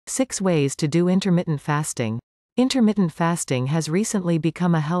6 ways to do intermittent fasting. Intermittent fasting has recently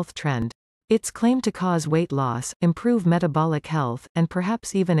become a health trend. It's claimed to cause weight loss, improve metabolic health, and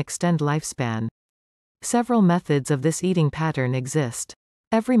perhaps even extend lifespan. Several methods of this eating pattern exist.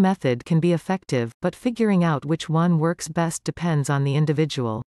 Every method can be effective, but figuring out which one works best depends on the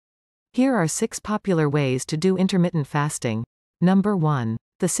individual. Here are 6 popular ways to do intermittent fasting. Number 1.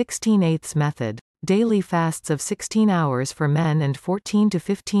 The 16/8 method. Daily fasts of 16 hours for men and 14 to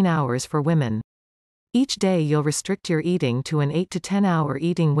 15 hours for women. Each day you'll restrict your eating to an 8 to 10 hour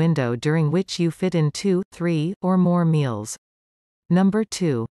eating window during which you fit in 2, 3, or more meals. Number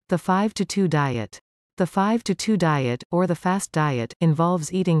 2. The 5-to-2 diet. The 5-to-2 diet, or the fast diet,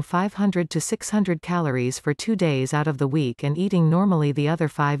 involves eating 500 to 600 calories for 2 days out of the week and eating normally the other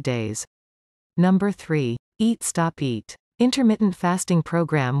 5 days. Number 3. Eat Stop Eat. Intermittent fasting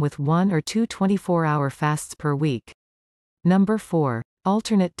program with 1 or 2 24-hour fasts per week. Number 4.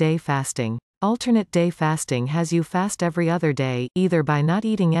 Alternate day fasting. Alternate day fasting has you fast every other day, either by not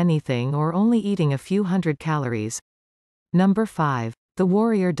eating anything or only eating a few hundred calories. Number 5. The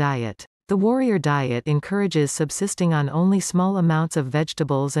warrior diet. The warrior diet encourages subsisting on only small amounts of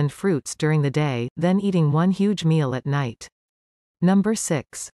vegetables and fruits during the day, then eating one huge meal at night. Number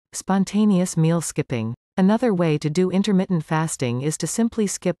 6. Spontaneous meal skipping. Another way to do intermittent fasting is to simply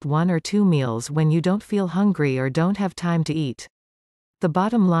skip 1 or 2 meals when you don't feel hungry or don't have time to eat. The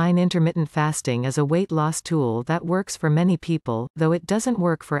bottom line, intermittent fasting is a weight loss tool that works for many people, though it doesn't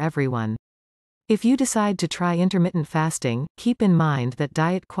work for everyone. If you decide to try intermittent fasting, keep in mind that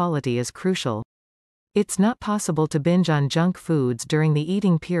diet quality is crucial. It's not possible to binge on junk foods during the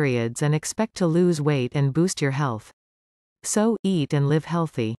eating periods and expect to lose weight and boost your health. So, eat and live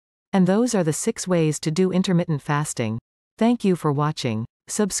healthy. And those are the 6 ways to do intermittent fasting. Thank you for watching.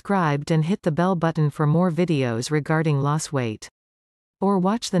 Subscribe and hit the bell button for more videos regarding loss weight. Or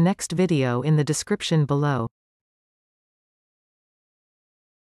watch the next video in the description below.